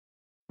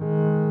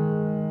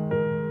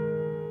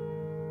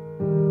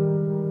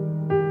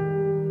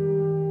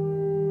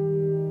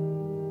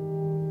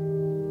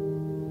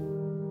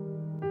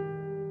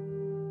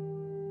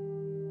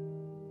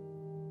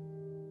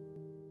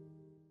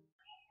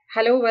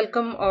Hello,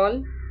 welcome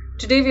all.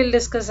 Today we'll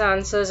discuss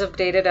answers of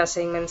graded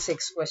assignment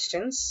 6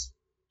 questions.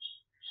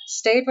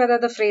 State whether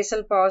the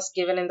phrasal pause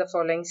given in the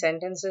following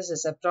sentences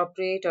is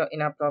appropriate or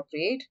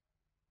inappropriate.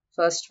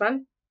 First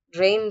one,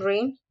 rain,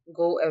 rain,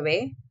 go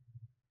away.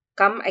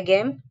 Come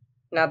again,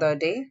 another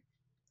day.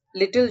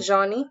 Little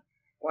Johnny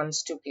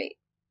wants to play.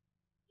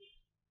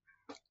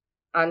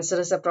 Answer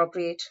is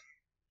appropriate.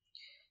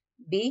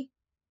 B,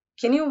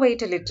 can you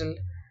wait a little,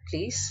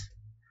 please?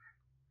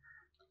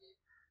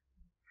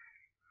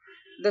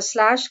 The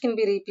slash can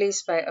be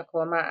replaced by a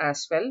comma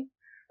as well.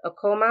 A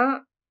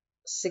comma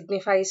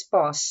signifies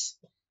pause.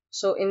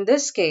 So in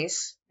this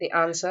case, the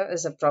answer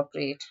is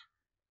appropriate.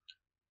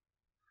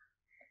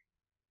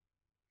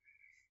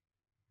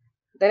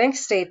 The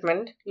next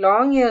statement,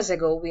 long years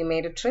ago we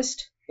made a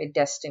tryst with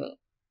destiny.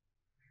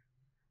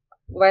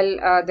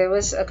 Well, there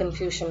was a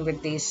confusion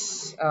with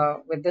this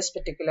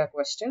particular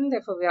question.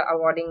 Therefore, we are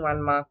awarding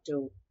 1 mark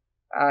to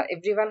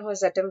everyone who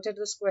has attempted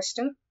this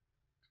question.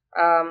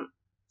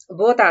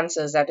 Both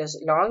answers, that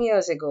is, long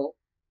years ago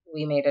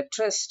we made a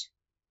tryst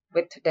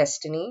with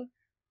destiny,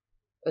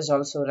 is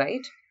also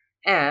right,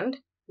 and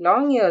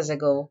long years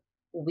ago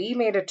we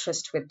made a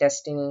tryst with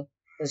destiny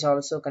is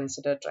also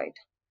considered right.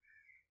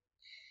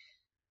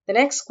 The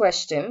next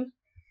question,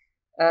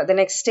 the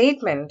next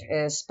statement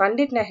is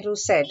Pandit Nehru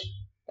said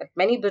that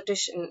many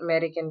British and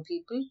American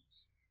people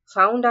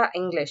found our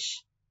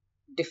English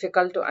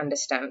difficult to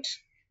understand.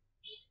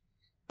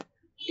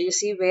 Do you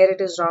see where it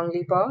is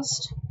wrongly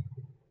paused?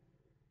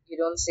 You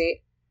don't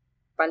say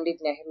Pandit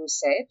Nehru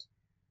said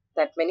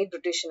that many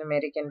British and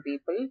American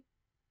people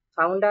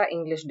found our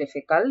English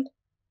difficult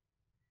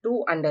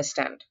to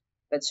understand.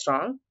 That's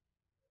wrong.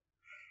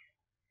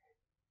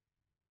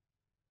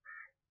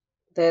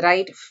 The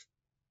right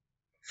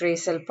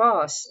phrasal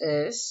pause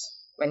is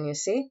when you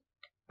say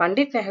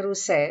Pandit Nehru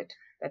said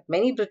that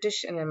many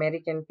British and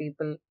American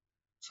people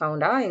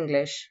found our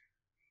English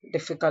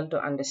difficult to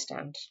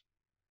understand.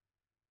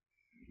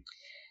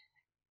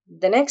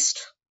 The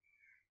next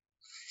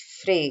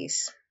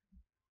phrase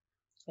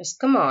is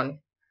come on,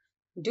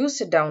 do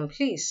sit down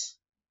please.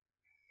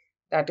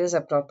 That is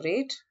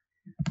appropriate.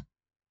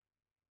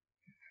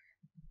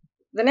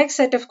 The next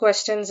set of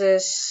questions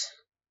is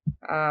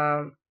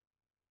to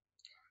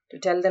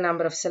tell the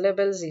number of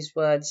syllables these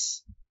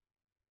words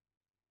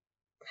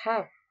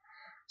have.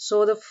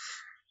 So the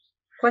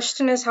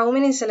question is, how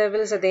many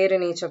syllables are there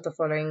in each of the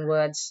following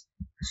words?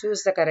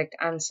 Choose the correct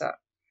answer.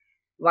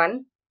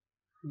 1.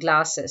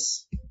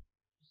 Glasses.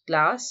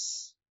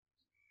 Glass.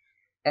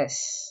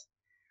 S.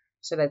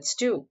 So that's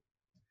 2.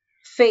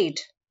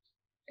 Fate.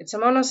 It's a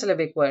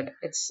monosyllabic word.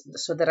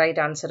 So the right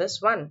answer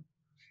is 1.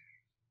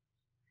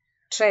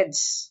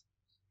 Treads.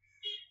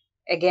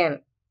 Again,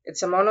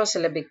 it's a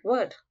monosyllabic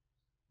word.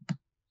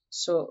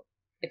 So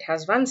it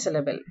has 1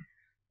 syllable.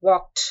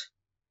 Walked.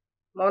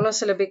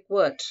 Monosyllabic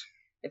word.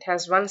 It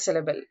has 1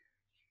 syllable.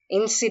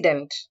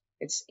 Incident.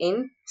 It's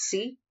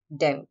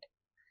in-ci-dent.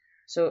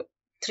 So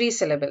 3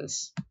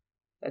 syllables.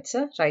 That's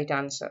a right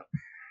answer.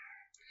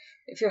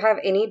 If you have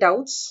any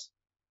doubts,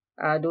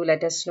 do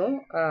let us know.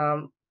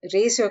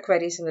 Raise your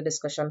queries in the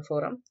discussion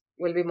forum.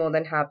 We'll be more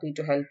than happy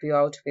to help you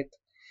out with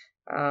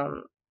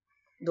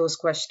those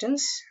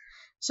questions.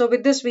 So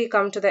with this, we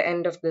come to the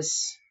end of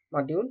this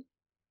module.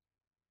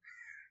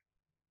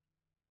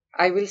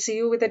 I will see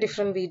you with a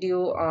different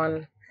video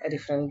on a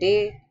different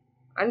day.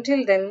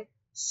 Until then,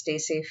 stay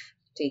safe.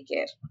 Take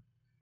care.